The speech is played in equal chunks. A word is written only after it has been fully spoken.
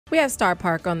We have Star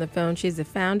Park on the phone. She's the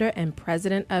founder and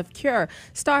president of CURE.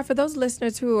 Star, for those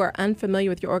listeners who are unfamiliar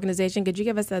with your organization, could you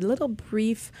give us a little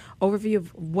brief overview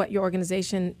of what your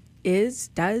organization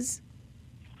does?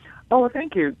 Oh, well,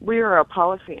 thank you. We are a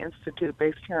policy institute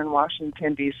based here in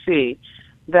Washington, D.C.,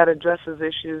 that addresses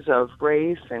issues of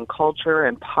race and culture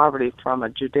and poverty from a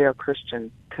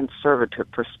Judeo-Christian conservative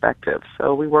perspective.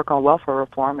 So we work on welfare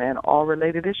reform and all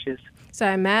related issues. So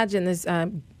I imagine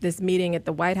this meeting at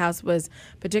the White House was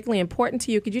particularly important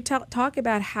to you. Could you talk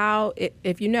about how,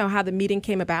 if you know, how the meeting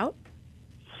came about?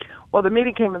 Well, the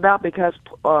meeting came about because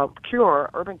CURE,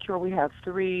 Urban CURE, we have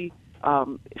three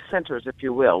centers, if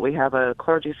you will. We have a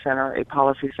clergy center, a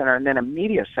policy center, and then a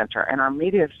media center. And our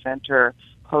media center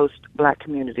hosts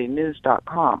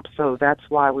blackcommunitynews.com. So that's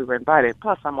why we were invited.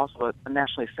 Plus, I'm also a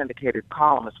nationally syndicated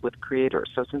columnist with Creators.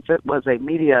 So since it was a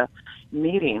media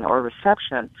meeting or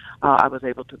reception, I was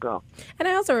able to go. And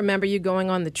I also remember you going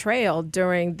on the trail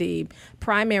during the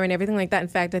primary and everything like that. In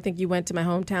fact, I think you went to my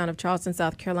hometown of Charleston,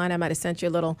 South Carolina. I might have sent you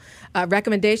a little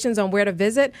recommendations on where to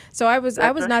visit. So I was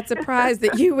not surprised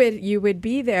that you would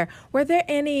be there. Were there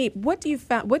any? What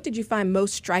did you find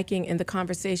most striking in the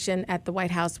conversation at the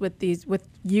White House with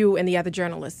you and the other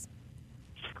journalists?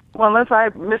 Well, unless I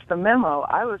missed the memo,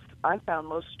 I found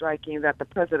most striking that the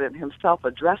president himself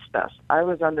addressed us. I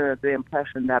was under the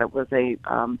impression that it was a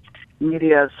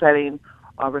media setting,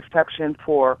 a reception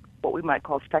for what we might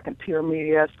call second-tier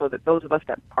media, so that those of us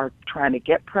that are trying to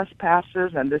get press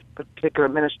passes, and this particular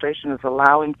administration is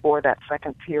allowing for that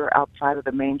second tier outside of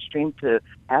the mainstream to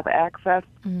have access.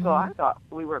 Mm-hmm. So I thought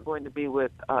we were going to be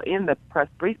in the press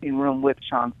briefing room with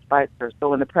Sean Spicer. So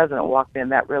when the president walked in,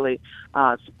 that really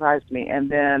surprised me. And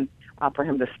then for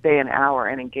him to stay an hour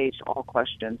and engage all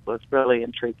questions was really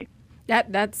intriguing.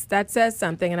 That says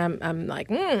something, and I'm like,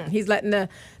 he's letting the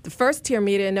first tier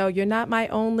media know you're not my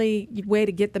only way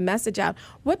to get the message out.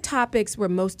 What topics were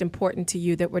most important to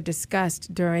you that were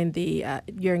discussed during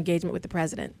your engagement with the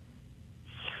president?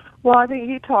 Well, I think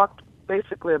he talked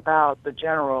basically about the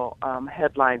general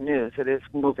headline news. It is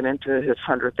moving into his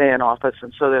 100th day in office,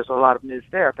 and so there's a lot of news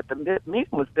there. But the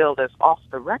meeting was billed as off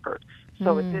the record,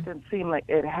 so it didn't seem like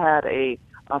it had a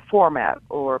format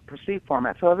or perceived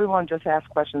format. So everyone just asked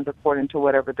questions according to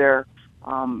whatever their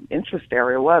interest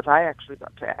area was. I actually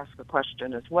got to ask a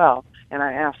question as well, and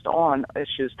I asked on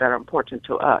issues that are important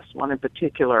to us. One in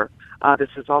particular, this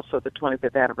is also the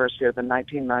 25th anniversary of the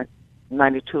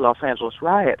 1992 Los Angeles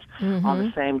riots on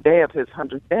the same day of his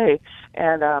 100th day,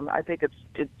 and I think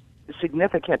it's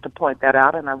significant to point that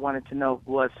out, and I wanted to know,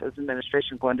 was his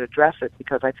administration going to address it,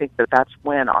 because I think that's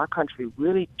when our country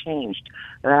really changed.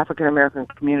 The African-American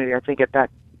community, I think at that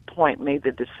point, made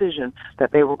the decision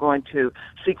that they were going to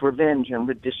seek revenge and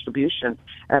redistribution,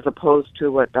 as opposed to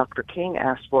what Dr. King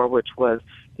asked for, which was,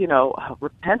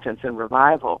 repentance and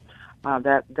revival.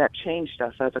 That changed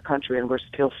us as a country, and we're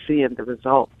still seeing the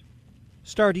results.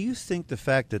 Star, do you think the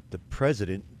fact that the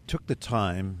president took the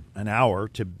time, an hour,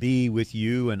 to be with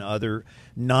you and other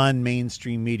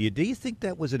non-mainstream media, do you think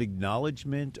that was an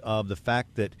acknowledgement of the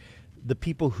fact that the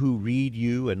people who read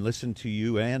you and listen to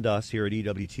you and us here at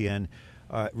EWTN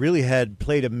really had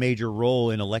played a major role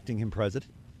in electing him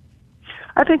president?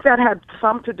 I think that had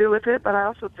some to do with it, but I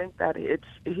also think that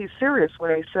he's serious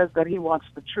when he says that he wants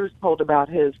the truth told about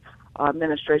his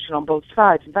administration on both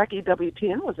sides. In fact,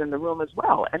 EWTN was in the room as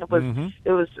well, and it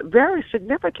was very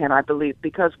significant, I believe,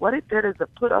 because what it did is it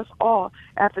put us all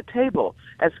at the table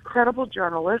as credible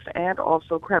journalists and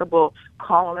also credible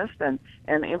columnists and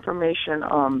information,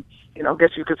 I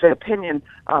guess you could say opinion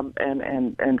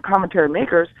and commentary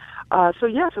makers. So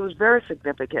yes, it was very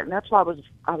significant, and that's why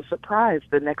I was surprised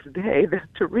the next day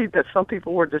to read that some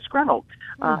people were disgruntled.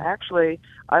 Actually,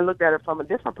 I looked at it from a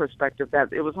different perspective,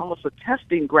 that it was almost a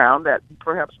testing ground that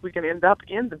perhaps we can end up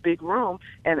in the big room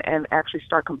and actually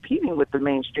start competing with the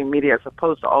mainstream media as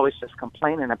opposed to always just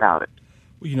complaining about it.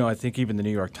 Well, I think even the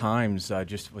New York Times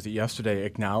was it yesterday,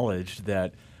 acknowledged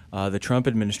that the Trump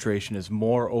administration is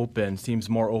seems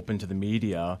more open to the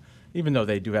media, even though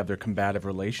they do have their combative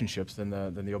relationships than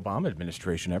the Obama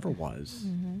administration ever was.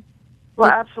 Mm-hmm. Well,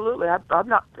 absolutely. I've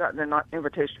not gotten an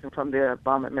invitation from the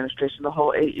Obama administration the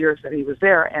whole 8 years that he was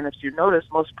there. And if you notice,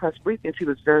 most press briefings, he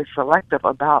was very selective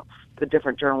about the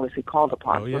different journalists he called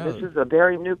upon. Oh, yeah. So this is a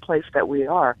very new place that we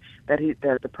are, that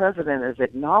the president is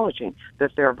acknowledging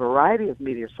that there are a variety of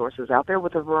media sources out there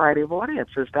with a variety of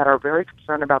audiences that are very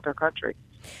concerned about their country.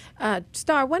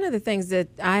 Star, one of the things that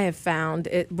I have found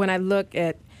when I look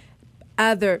at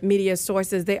other media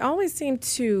sources, they always seem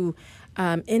to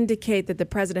indicate that the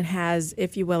president has,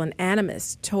 if you will, an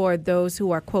animus toward those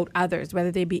who are, quote, others,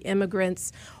 whether they be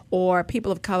immigrants or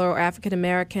people of color or African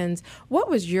Americans. What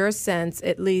was your sense,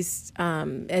 at least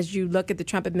as you look at the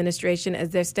Trump administration,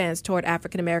 as their stance toward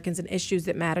African Americans and issues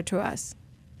that matter to us?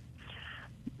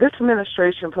 This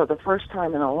administration, for the first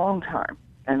time in a long time,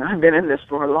 and I've been in this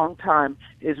for a long time,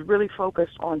 is really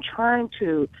focused on trying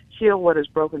to heal what is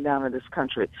broken down in this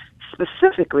country,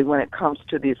 specifically when it comes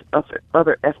to these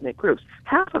other ethnic groups.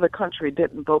 Half of the country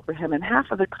didn't vote for him, and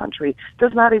half of the country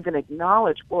does not even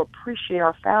acknowledge or appreciate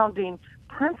our founding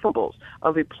principles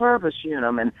of e pluribus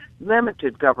unum and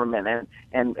limited government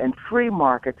and free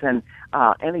markets and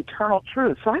eternal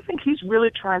truth. So I think he's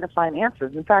really trying to find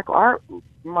answers. In fact,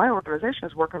 my organization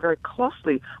is working very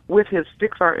closely with his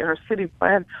Fix Our Inner City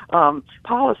Plan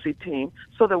policy team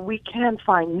so that we can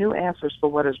find new answers for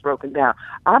what is broken down.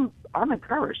 I'm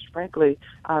encouraged, frankly,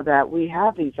 that we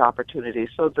have these opportunities.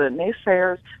 So the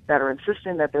naysayers that are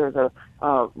insisting that there is a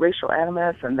racial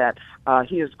animus and that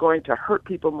he is going to hurt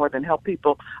people more than help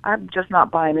people, I'm just not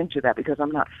buying into that because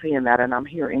I'm not seeing that, and I'm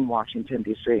here in Washington,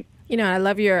 D.C. You know, I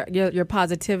love your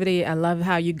positivity. I love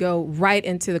how you go right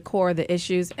into the core of the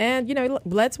issues. And, you know,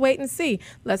 let's wait and see.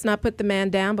 Let's not put the man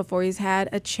down before he's had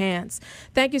a chance.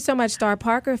 Thank you so much, Star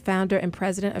Parker, founder and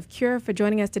president of CURE, for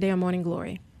joining us today on Morning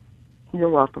Glory. You're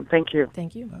welcome. Thank you.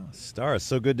 Thank you. Star,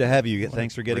 so good to have you.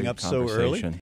 Thanks for getting up so early.